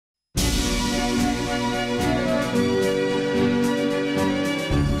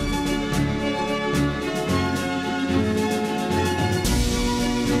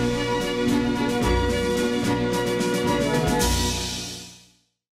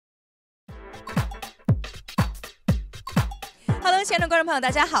亲爱的观众朋友，大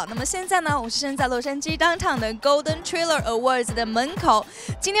家好。那么现在呢，我是身在洛杉矶 downtown 的 Golden Trailer Awards 的门口。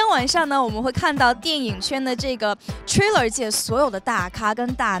今天晚上呢，我们会看到电影圈的这个 trailer 界所有的大咖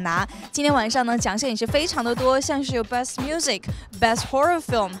跟大拿。今天晚上呢，奖项也是非常的多，像是有 Best Music、Best Horror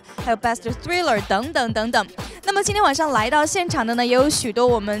Film， 还有 Best Thriller 等等等等。那么今天晚上来到现场的呢，也有许多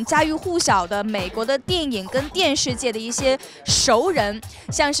我们家喻户晓的美国的电影跟电视界的一些熟人，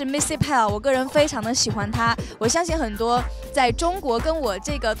像是 Missy Pell， 我个人非常的喜欢她。我相信很多在中国跟我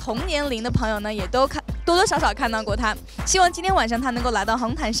这个同年龄的朋友呢，也都多多少少看到过她。希望今天晚上她能够来到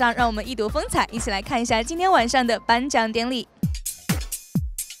红毯上，让我们一睹风采，一起来看一下今天晚上的颁奖典礼。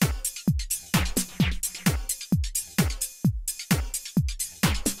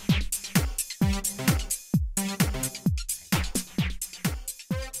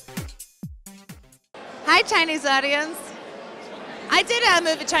Hi, Chinese audience. I did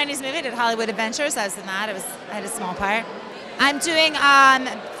a Chinese movie, did Hollywood Adventures. I was in that. I had a small part. I'm doing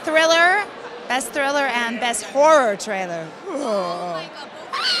thriller, best thriller, and best horror trailer. Oh my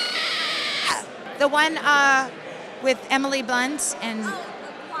God. The one with Emily Blunt and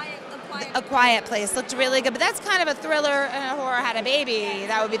A Quiet Place looked really good. But that's kind of a thriller and a horror had a baby.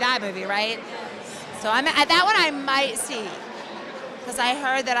 That would be that movie, right? So that one I might see. Because I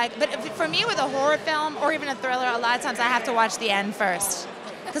heard that but for me with a horror film or even a thriller, a lot of times I have to watch the end first.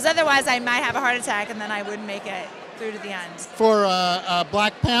 Because otherwise I might have a heart attack and then I wouldn't make it through to the end. For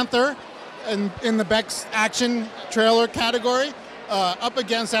Black Panther in the Best Action Trailer category, up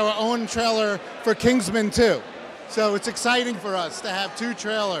against our own trailer for Kingsman 2. So it's exciting for us to have two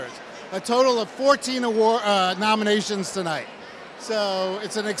trailers. A total of 14 nominations tonight. So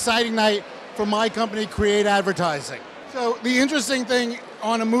it's an exciting night for my company, Create Advertising. So the interesting thing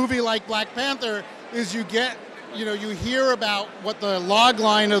on a movie like Black Panther is you hear about what the log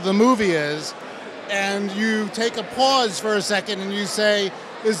line of the movie is, and you take a pause for a second and you say,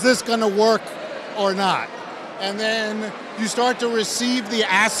 is this going to work or not? And then you start to receive the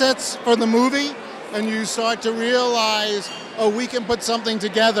assets for the movie, and you start to realize, oh, we can put something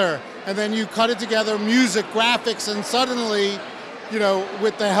together. And then you cut it together, music, graphics, and suddenly,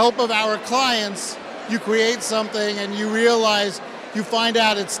 with the help of our clients, you create something and you realize, you find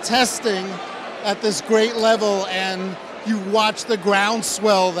out it's testing at this great level and you watch the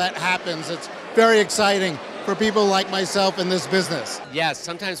groundswell that happens. It's very exciting for people like myself in this business. Yes,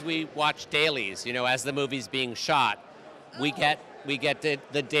 sometimes we watch dailies, as the movie's being shot. We get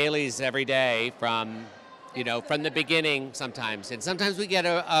the dailies every day from the beginning sometimes. And sometimes we get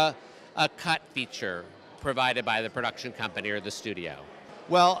a cut feature provided by the production company or the studio.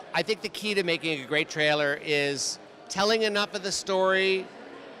 Well, I think the key to making a great trailer is telling enough of the story,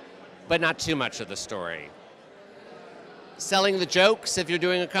 but not too much of the story. Selling the jokes if you're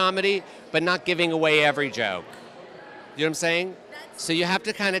doing a comedy, but not giving away every joke. You know what I'm saying? So you have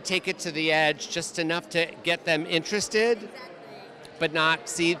to kind of take it to the edge just enough to get them interested, but not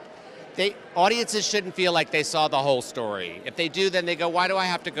see. Audiences shouldn't feel like they saw the whole story. If they do, then they go, why do I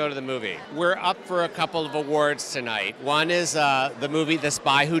have to go to the movie? We're up for a couple of awards tonight. One is the movie The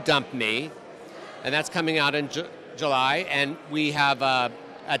Spy Who Dumped Me, and that's coming out in July. And we have a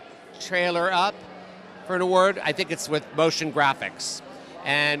trailer up for an award. I think it's with motion graphics.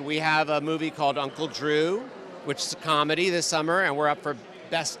 And we have a movie called Uncle Drew, which is a comedy this summer, and we're up for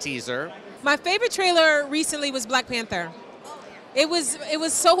Best Teaser. My favorite trailer recently was Black Panther. It was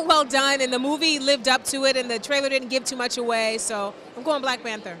so well done, and the movie lived up to it, and the trailer didn't give too much away, so I'm going Black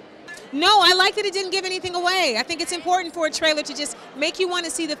Panther. No, I like that it didn't give anything away. I think it's important for a trailer to just make you want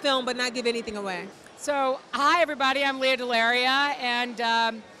to see the film but not give anything away. So, hi everybody, I'm Leah Delaria,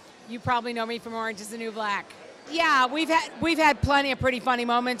 and you probably know me from Orange is the New Black. Yeah, we've had plenty of pretty funny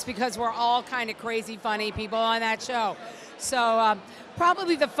moments because we're all kind of crazy funny people on that show. So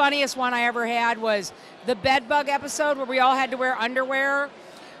probably the funniest one I ever had was the bedbug episode where we all had to wear underwear.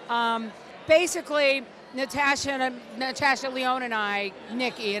 Basically, Natasha Lyonne and I,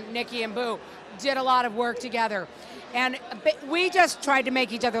 Nikki and Boo, did a lot of work together. And we just tried to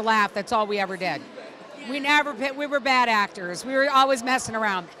make each other laugh. That's all we ever did. We were bad actors. We were always messing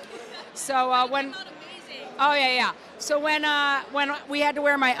around. So oh yeah. So when we had to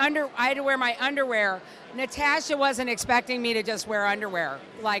wear I had to wear my underwear. Natasha wasn't expecting me to just wear underwear.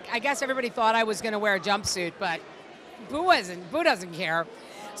 Like, I guess everybody thought I was going to wear a jumpsuit, but Boo wasn't. Boo doesn't care.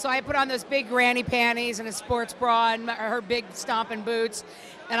 So I put on those big granny panties and a sports bra and her big stomping boots.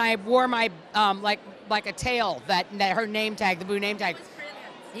 and I wore my like a tail that her name tag, the Boo name tag.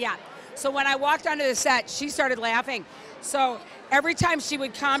 Yeah. So when I walked onto the set, she started laughing. So every time she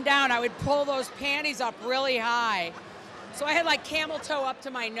would calm down, I would pull those panties up really high. So I had like camel toe up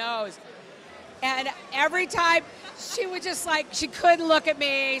to my nose. And every time she would just like, she couldn't look at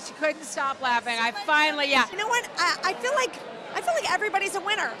me. She couldn't stop laughing. I finally, yeah. You know what? I feel like everybody's a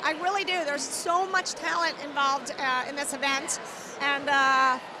winner. I really do. There's so much talent involved in this event.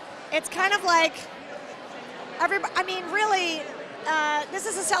 And it's kind of like, I mean, really, this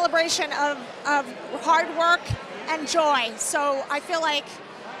is a celebration of hard work and joy. So I feel like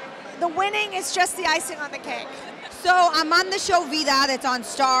the winning is just the icing on the cake. So I'm on the show Vida that's on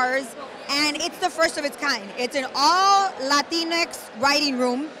Stars, and it's the first of its kind. It's an all Latinx writing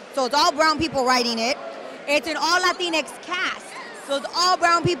room, so it's all brown people writing it. It's an all Latinx cast, so it's all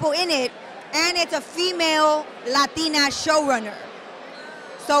brown people in it, and it's a female Latina showrunner.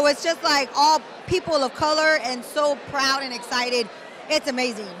 So it's just like all people of color and so proud and excited. It's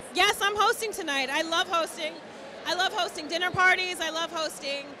amazing. Yes, I'm hosting tonight. I love hosting. I love hosting dinner parties. I love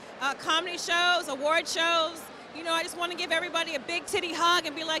hosting comedy shows, award shows. You know, I just want to give everybody a big titty hug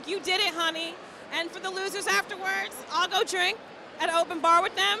and be like, you did it, honey. And for the losers afterwards, I'll go drink at an open bar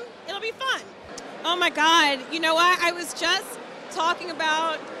with them. It'll be fun. Oh my God, you know what? I was just talking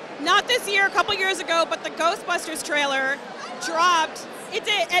about, not this year, a couple years ago, but the Ghostbusters trailer dropped. It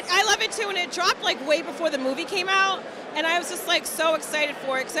did, and I love it too, and it dropped like way before the movie came out. And I was just like so excited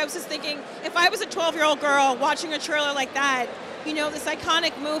for it, because I was just thinking, if I was a 12-year-old girl watching a trailer like that, you know, this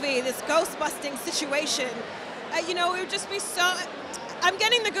iconic movie, this ghost-busting situation, you know, it would just be so, I'm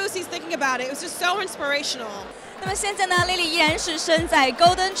getting the goosies thinking about it. It was just so inspirational. 那么现在呢 ，Lily 依然是身在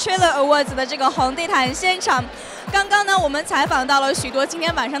Golden Trailer Awards 的这个红地毯现场。刚刚呢，我们采访到了许多今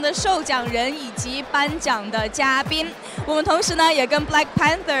天晚上的受奖人以及颁奖的嘉宾。我们同时呢，也跟 Black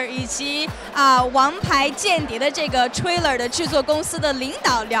Panther 以及王牌间谍的这个 trailer 的制作公司的领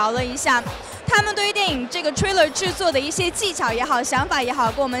导聊了一下。他们对于电影这个 trailer 制作的一些技巧也好、想法也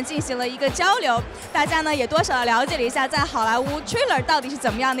好，跟我们进行了一个交流。大家呢也多少了解了一下在好莱坞 trailer 到底是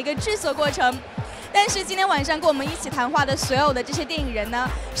怎么样的一个制作过程。但是今天晚上跟我们一起谈话的所有的这些电影人呢，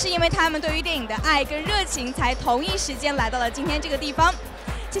是因为他们对于电影的爱跟热情，才同一时间来到了今天这个地方。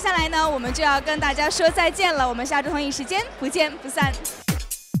接下来呢，我们就要跟大家说再见了，我们下周同一时间不见不散。